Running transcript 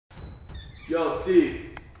Yo, Steve.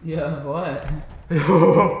 Yeah, what?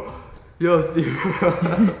 Yo, Steve.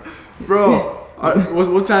 Bro,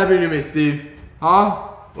 what's happening to me, Steve? Huh?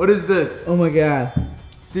 What is this? Oh my god.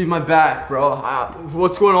 Steve, my back, bro.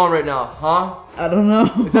 What's going on right now, huh? I don't know.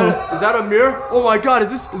 Is that a mirror? Oh my god,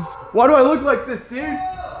 why do I look like this, Steve?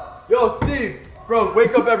 Yo, Steve. Bro,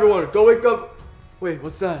 wake up everyone. Go wake up. Wait,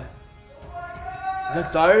 what's that? Is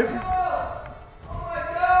that Cyrus? Oh my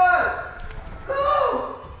god!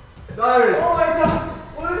 No! Cyrus! Oh my god!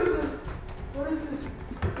 What is this? What is this?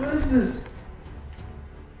 What is this?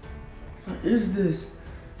 What is this?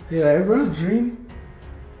 Yeah, bro. Is this a dream?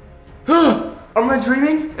 Am I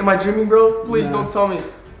dreaming? Am I dreaming, bro? Please don't tell me.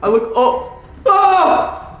 I look. Oh!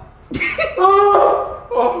 Ah!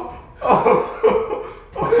 Oh! Oh!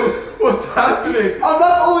 What's happening? I'm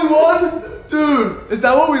not the only one! Dude, is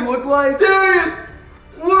that what we look like? Darius!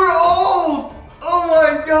 We're old! Oh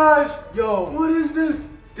my gosh! Yo, What is this?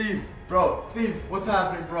 Steve, what's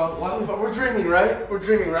happening, bro? We're dreaming, right? We're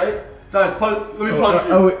dreaming, right? Cyrus, let me punch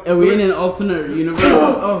you. Are we in an alternate universe?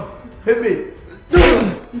 Oh. Hit me.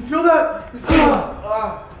 You feel that?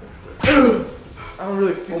 I don't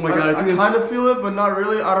really feel it. Oh my god, I kind of feel it, but not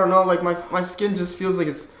really. I don't know, like my skin just feels like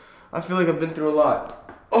I feel like I've been through a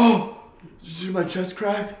lot. Oh! Did you see my chest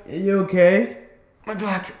crack? Are you okay? My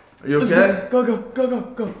back. Are you okay?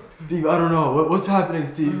 Go. Steve, I don't know. What's happening,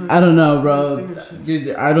 Steve? I don't know, bro.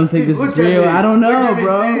 Dude, I don't think Steve, this is look at real. me. I don't Look know, at me,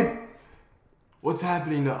 bro. Steve. What's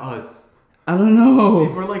happening to us? I don't Steve,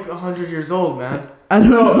 know. we're like 100 years old, man. I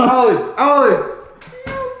don't No, know. Alex!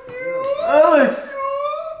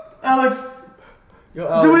 Alex! Yo,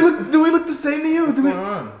 Alex. Do we look the same to you? What's going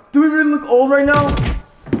on? Do we really look old right now?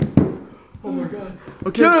 Oh my god.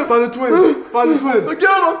 Okay, find the twins. Find the twins.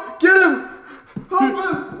 Get him! Help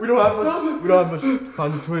him! We don't have much.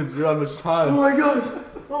 Find the twins. We don't have much Oh time. my gosh!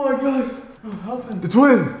 Oh my gosh! Oh, help him! The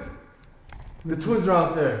twins. The twins are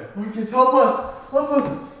out there. Marcus, help us! Help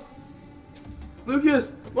us!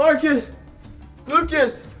 Lucas! Marcus!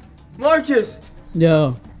 Lucas! Marcus!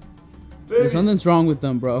 Yo, Baby, something's wrong with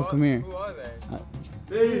them, bro. Come here. Who are they?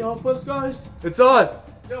 baby, Help us, guys! it's us.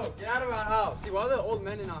 Yo, get out of our house. See, why are there old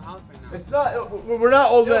men in our house right now? It's not. We're not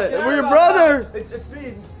old Yo, men. get out We're your of our brothers. house. It's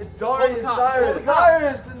me. It's Dobre and Call Cyrus. the cops.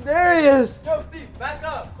 Cyrus and Darius! Yo, Steve, back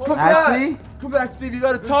up. Come Ashley? back. Come back, Steve. You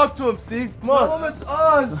gotta talk to him, Steve. Come Mom, on. it's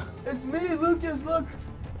us! It's me, Lucas, look!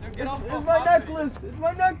 Yo, get off It's my necklace! It's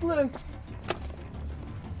my necklace!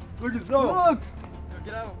 Lucas, no. Look! Yo,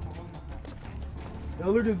 get out of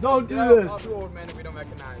No, Lucas, don't Get do out this. of two old men that we don't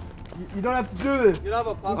recognize. You don't have to do this. Get out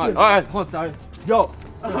of a All puppy. right, hold on, Cyrus. Yo.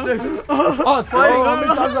 Oh, it's fighting. How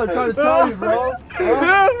many times am I trying to tell you, bro?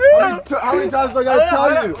 How many times do I gotta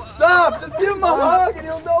tell you? Stop! Just give him a hug and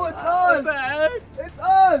he'll know it's us! It's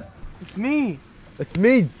us! It's me. It's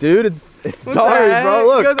me, dude. It's What the Dobre, heck? bro. You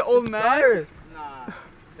Look. guys are old man? Cyrus! Nah.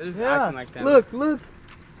 They're just Yeah, acting like that. look!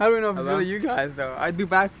 How do we know if it's Hello? really you guys, though? I do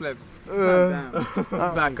backflips.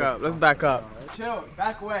 Let's back up. Let's back up. Chill.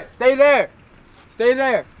 Back away. Stay there. Stay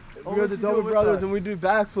there. We're the Dobre brothers and we do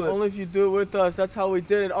backflips. Only if you do it with us. That's how we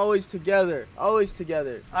did it. Always together. Always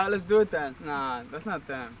together. Alright, let's do it then. Nah, that's not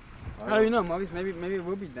them. How do you know, Marcus? Maybe it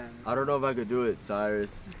will be them. I don't know if I could do it,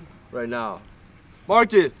 Cyrus. Right now.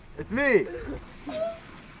 Marcus, it's me.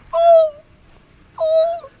 Oh!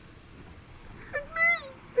 It's me!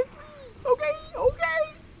 Okay!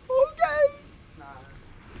 Nah.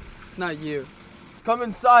 It's not you. Just come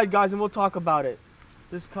inside, guys, and we'll talk about it.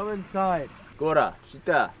 Just come inside. Gora,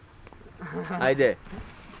 shita. Haydi.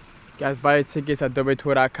 Guys, buy your tickets at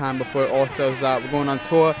dobretour.com before it all sells out. We're going on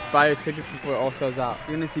tour. Buy your tickets before it all sells out.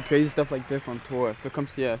 You're gonna see crazy stuff like this on tour, so come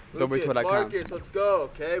see us. dobretour.com. Marcus, let's go,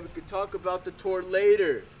 okay? We could talk about the tour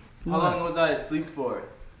later. How What? long was I asleep for?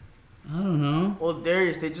 I don't know. Well,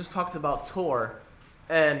 Darius, they just talked about tour,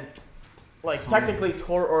 and like technically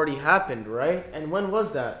tour already happened, right? And when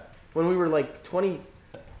was that? When we were like 20,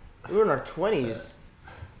 we were in our 20s.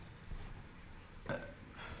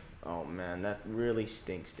 Oh man, that really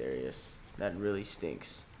stinks, Darius. That really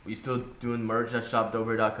stinks. We still doing merch at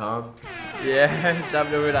shopdobre.com? Yeah,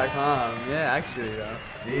 shopdobre.com. Yeah, actually, though.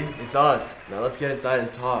 See? It's us. Now let's get inside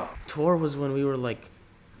and talk. Tour was when we were like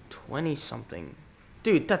 20 something.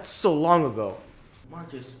 Dude, that's so long ago.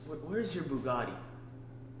 Marcus, where's your Bugatti?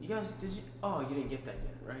 You guys, oh, you didn't get that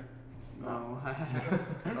yet, right? No.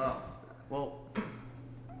 Oh, well,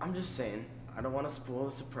 I'm just saying, I don't want to spoil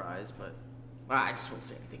the surprise, but I just won't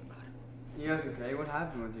say anything about it. You guys okay? What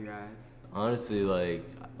happened with you guys? Honestly, like,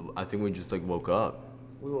 I think we just like woke up.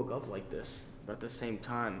 We woke up like this, but at the same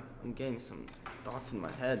time, I'm getting some thoughts in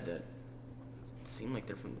my head that seem like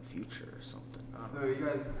they're from the future or something. So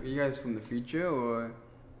are you guys from the future, or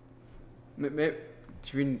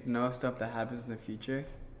Should we know stuff that happens in the future?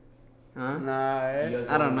 Huh? Nah, You guys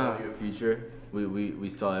I don't wanna know. your future. We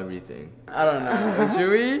saw everything. I don't know. Should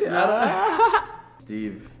we?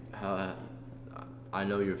 Steve, how? I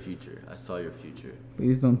know your future. I saw your future.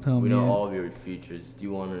 Please don't tell We me. know all of your futures. Do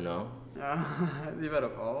you want to know? You better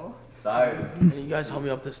follow. Cyrus, Can you guys help me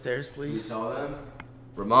up the stairs, you please? saw them?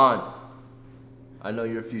 Ramon, I know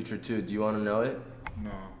your future too. Do you want to know it? No,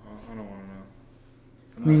 I don't want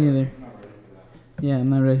to know. Me neither. Yeah, I'm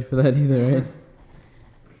not ready for that either, right?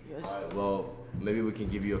 Alright, well, maybe we can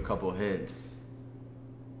give you a couple hints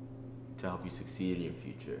to help you succeed in your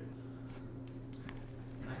future.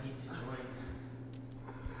 I need to join.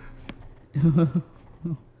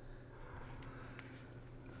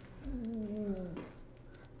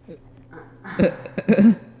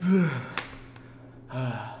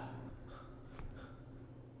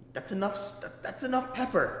 That's enough. That's enough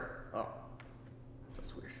pepper. Oh,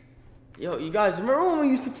 that's weird. Yo, you guys, remember when we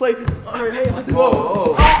used to play? Hey,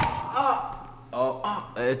 Whoa,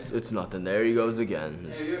 oh, it's nothing. There he goes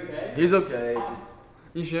again. Are you okay? He's okay. Just,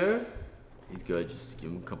 You sure? he's good. Just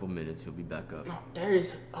give him a couple minutes. He'll be back up. no,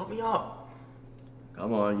 Darius, help me up.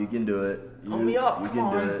 Come on, you can do it. Help me up, You come can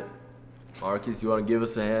on. do it. Marcus, you want to give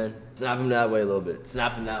us a hand? Snap him that way a little bit.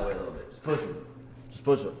 Snap him that way a little bit. Just push him. Just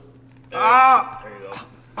push him. Ah! There you go.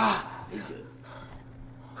 He's good.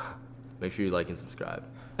 Make sure you like and subscribe.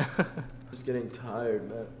 Just getting tired,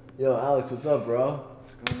 man. Yo, Alex, what's up, bro?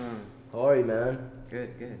 What's going on? How are you, man?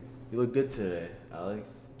 Good, good. You look good today, Alex.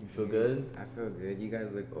 You feel good? I feel good. You guys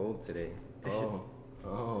look old today. Oh.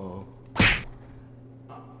 Oh.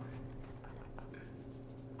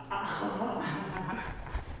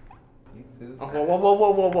 You too.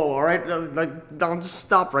 Whoa! All right, like, don't just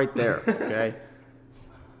stop right there, okay?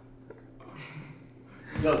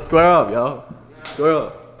 Yo, square up, yo. Square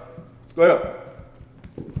up. Square up.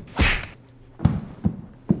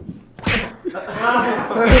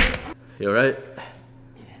 You alright?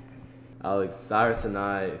 Alex, Cyrus and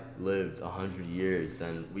I lived 100 years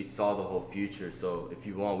and we saw the whole future, so if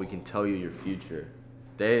you want, we can tell you your future.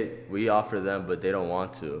 We offer them, but they don't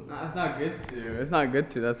want to. No, it's not good to. It's not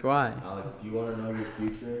good to. That's why. Alex, do you want to know your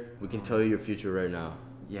future? We can tell you your future right now.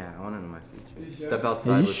 Yeah, I want to know my future. Step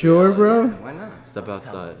outside. Are you with me, sure, Alex. bro? Why not? Step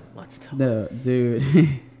outside. Let's tell. No, dude.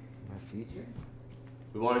 My future?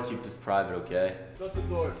 We want to keep this private, okay? Shut the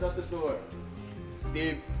door. Shut the door.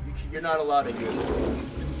 Steve, you're not allowed in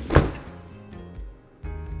here.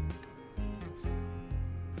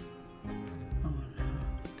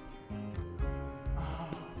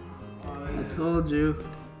 I told you.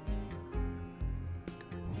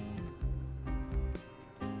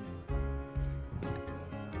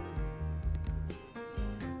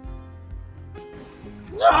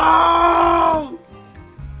 No!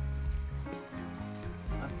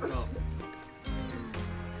 Let's go.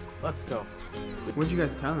 Let's go. What'd you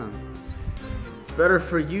guys tell him? It's better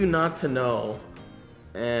for you not to know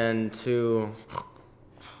and to.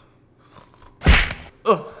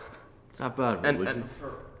 Oh! It's not bad, And would you? for.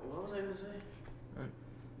 What was I gonna say?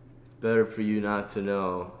 Better for you not to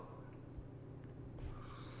know.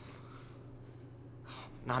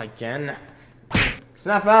 Not again.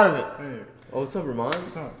 Snap out of it. Hey, Oh, what's up, Ramon?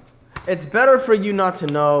 what's up? It's better for you not to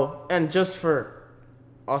know and just for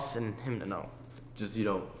us and him to know. Just you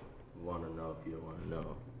don't want to know if you don't want to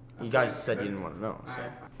know. You guys said you didn't want to know, so.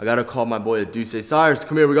 I gotta call my boy Duce. Cyrus,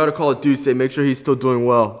 come here. We gotta call Duce. Make sure he's still doing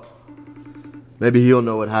well. Maybe he'll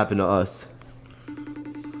know what happened to us.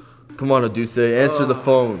 Come on, Duce. Answer the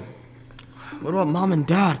phone. What about mom and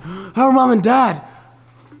dad? How are mom and dad?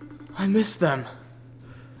 I miss them.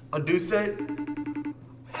 Duce? Where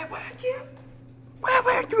were you? Where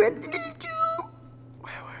were you? I need you.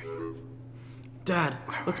 Where were you? Dad,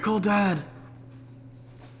 let's call Dad.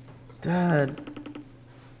 Dad.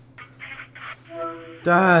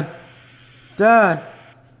 Dad. Dad.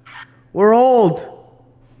 We're old.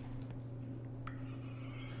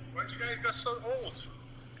 Why'd you guys get so old?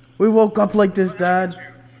 We woke up like this, Dad.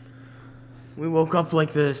 We woke up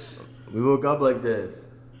like this. We woke up like this.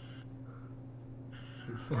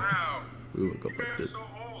 Wow. We woke up You like guys this. are so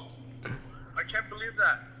old. I can't believe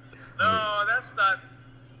that. No, that's not.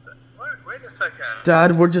 Wait a second.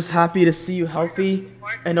 Dad, we're just happy to see you healthy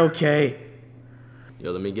and okay.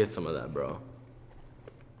 Yo, let me get some of that, bro.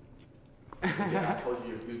 Yeah, I told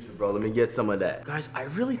you your future, bro. Let me get some of that. Guys, I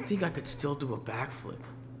really think I could still do a backflip.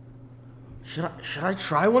 Should I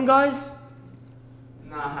try one, guys?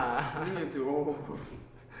 Nah, you're too old.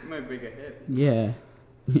 You might break a hip. Yeah.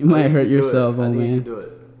 You might hurt You can do it. yourself, I old think you can man. do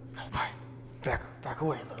it. Back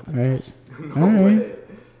away a little bit. Alright. No Alright. way.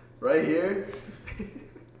 Right here?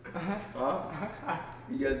 Huh?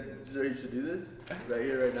 You guys You ready to do this? Right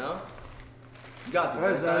here, right now? You got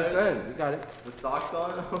this. Alright, right? good. You got it. The socks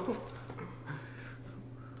on?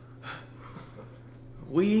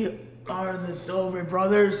 We are the Dobre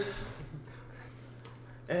brothers,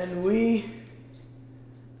 and we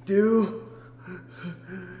do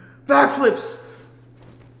backflips.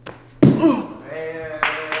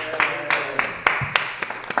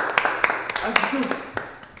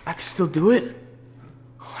 I can still do it.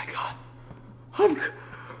 Oh my god,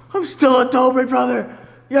 I'm still a Dobre brother.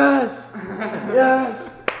 Yes, yes,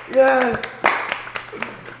 yes.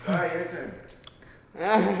 All right, your turn.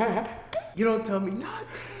 You don't tell me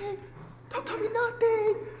nothing. Don't tell me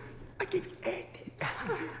nothing. I gave you everything.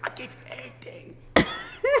 I gave you everything.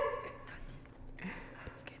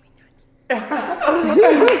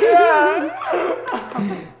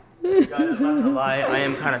 Guys, I'm not gonna lie. I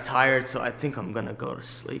am kind of tired, so I think I'm gonna go to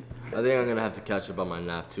sleep. I think I'm gonna have to catch up on my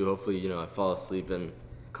nap too. Hopefully, you know, I fall asleep and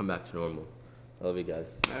come back to normal. I love you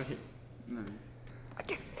guys. Okay. I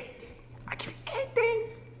gave you everything. I gave you everything.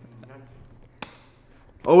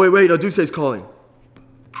 Oh wait, Aduce's calling.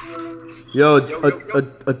 Yo,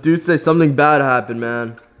 Aduce, something bad happened,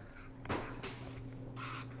 man.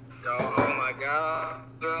 Yo, oh my God.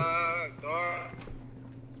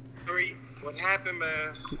 What happened,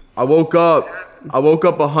 man? I woke up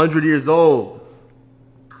 100 years old.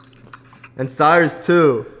 And Cyrus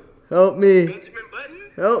too. Help me. Benjamin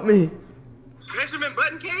Button? Help me. Benjamin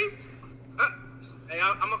Button case? Hey,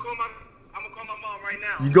 I'm gonna call my mom right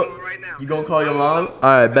now. You go. Call her right now. You gonna call your mom? All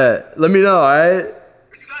right, bet. Let me know. All right. You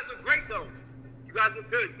guys look great though. You guys look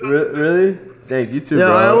good. Really? Thanks. You too, Yeah,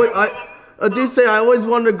 bro. I do say I always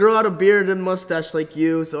wanted to grow out a beard and mustache like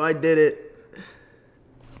you, so I did it.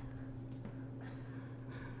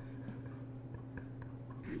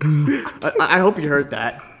 I hope you heard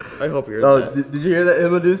that. I hope you heard that. Did you hear that,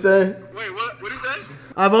 Aduce? Wait, what did you say?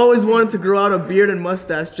 I've always wanted to grow out a beard and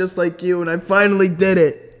mustache just like you, and I finally did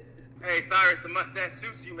it. Hey, Cyrus, the mustache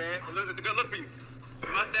suits you, man. It's a good look for you. The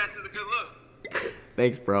mustache is a good look.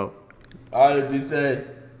 Thanks, bro. All right, Aduce.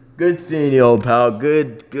 Good seeing you, old pal.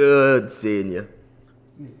 Good seeing you.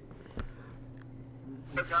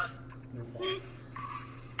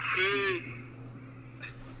 Peace.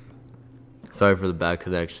 Sorry for the bad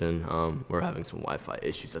connection. We're having some Wi-Fi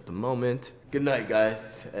issues at the moment. Good night,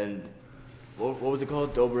 guys. And what was it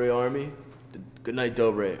called? Dobre Army? Good night,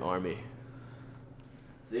 Dobre Army.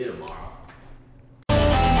 See you tomorrow.